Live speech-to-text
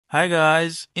Hi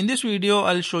guys, in this video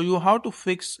I'll show you how to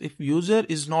fix if user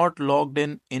is not logged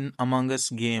in Among Us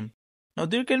game. Now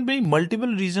there can be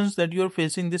multiple reasons that you are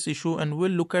facing this issue and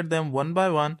we'll look at them one by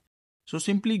one. So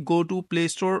simply go to Play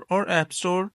Store or App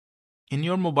Store in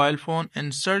your mobile phone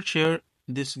and search here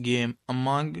this game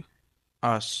Among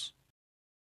Us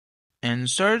and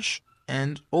search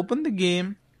and open the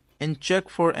game and check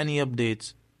for any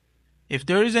updates. If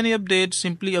there is any update,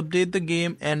 simply update the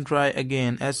game and try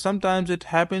again, as sometimes it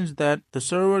happens that the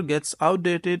server gets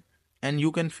outdated and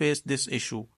you can face this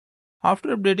issue.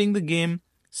 After updating the game,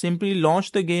 simply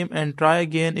launch the game and try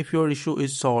again if your issue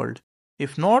is solved.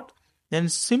 If not, then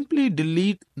simply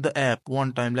delete the app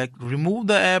one time, like remove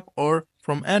the app, or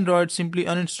from Android simply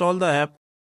uninstall the app,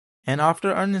 and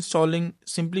after uninstalling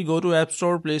simply go to App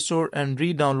Store, Play Store and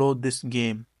re-download this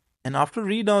game. And after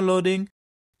re-downloading,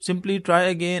 simply try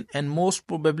again and most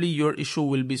probably your issue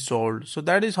will be solved. So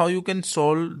that is how you can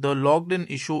solve the logged in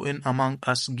issue in Among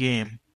Us game.